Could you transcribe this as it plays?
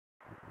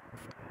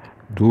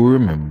Do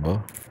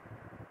remember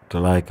to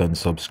like and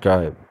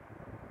subscribe.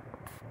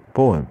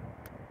 Poem,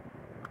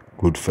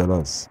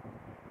 Goodfellas.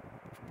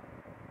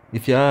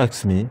 If you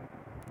ask me,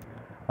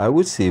 I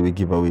would say we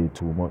give away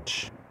too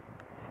much.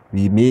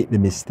 We make the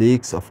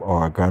mistakes of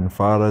our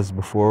grandfathers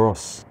before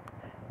us,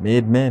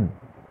 made men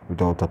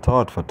without a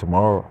thought for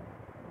tomorrow.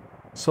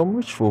 Some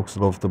rich folks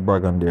love to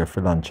brag on their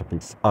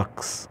philanthropic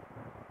acts.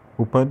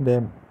 Upon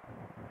them,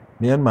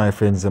 me and my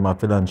friends them are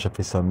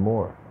philanthropists and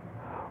more.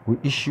 We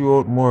issue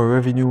out more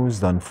revenues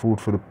than food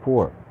for the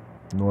poor.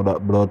 Know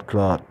that blood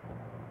clot.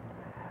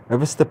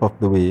 Every step of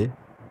the way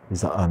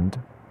is a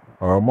hand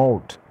or a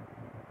mouth.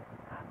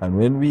 And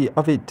when we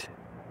have it,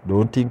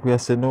 don't think we are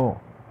say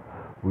no.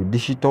 We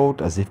dish it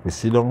out as if we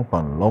sit down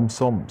upon lump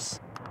sums,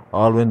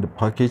 all when the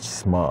package is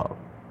small.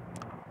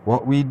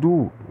 What we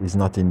do is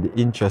not in the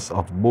interest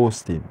of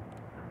boasting,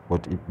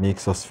 but it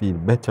makes us feel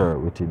better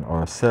within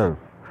ourselves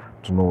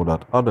to know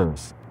that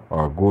others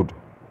are good.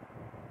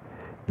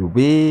 The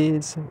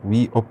ways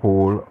we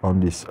uphold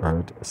on this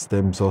earth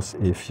stems us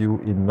a few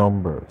in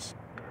numbers.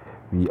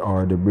 We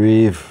are the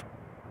brave,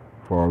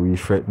 for we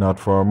fret not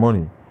for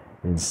money,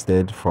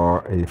 instead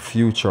for a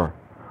future.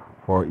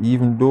 For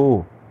even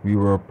though we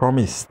were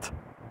promised,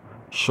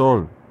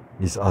 Shoal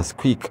is as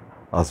quick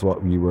as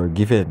what we were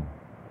given.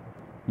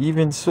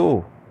 Even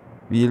so,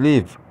 we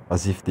live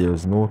as if there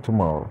is no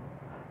tomorrow.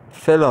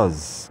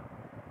 Fellas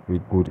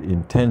with good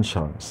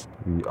intentions,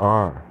 we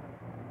are.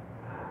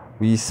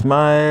 We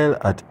smile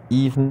at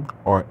even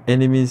our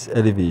enemy's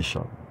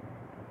elevation,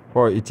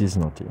 for it is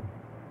nothing.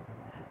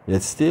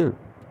 Yet still,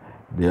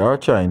 they are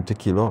trying to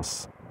kill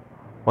us.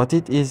 What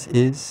it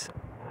is,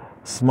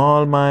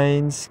 small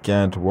minds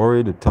can't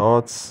worry the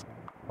thoughts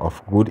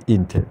of good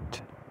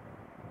intent.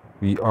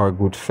 We are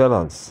good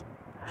fellas,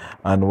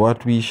 and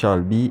what we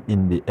shall be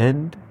in the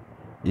end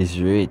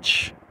is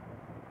rich,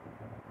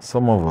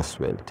 some of us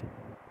wealthy.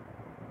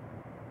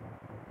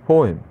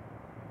 Poem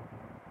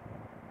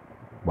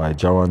by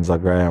Jawan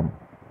Zagayam.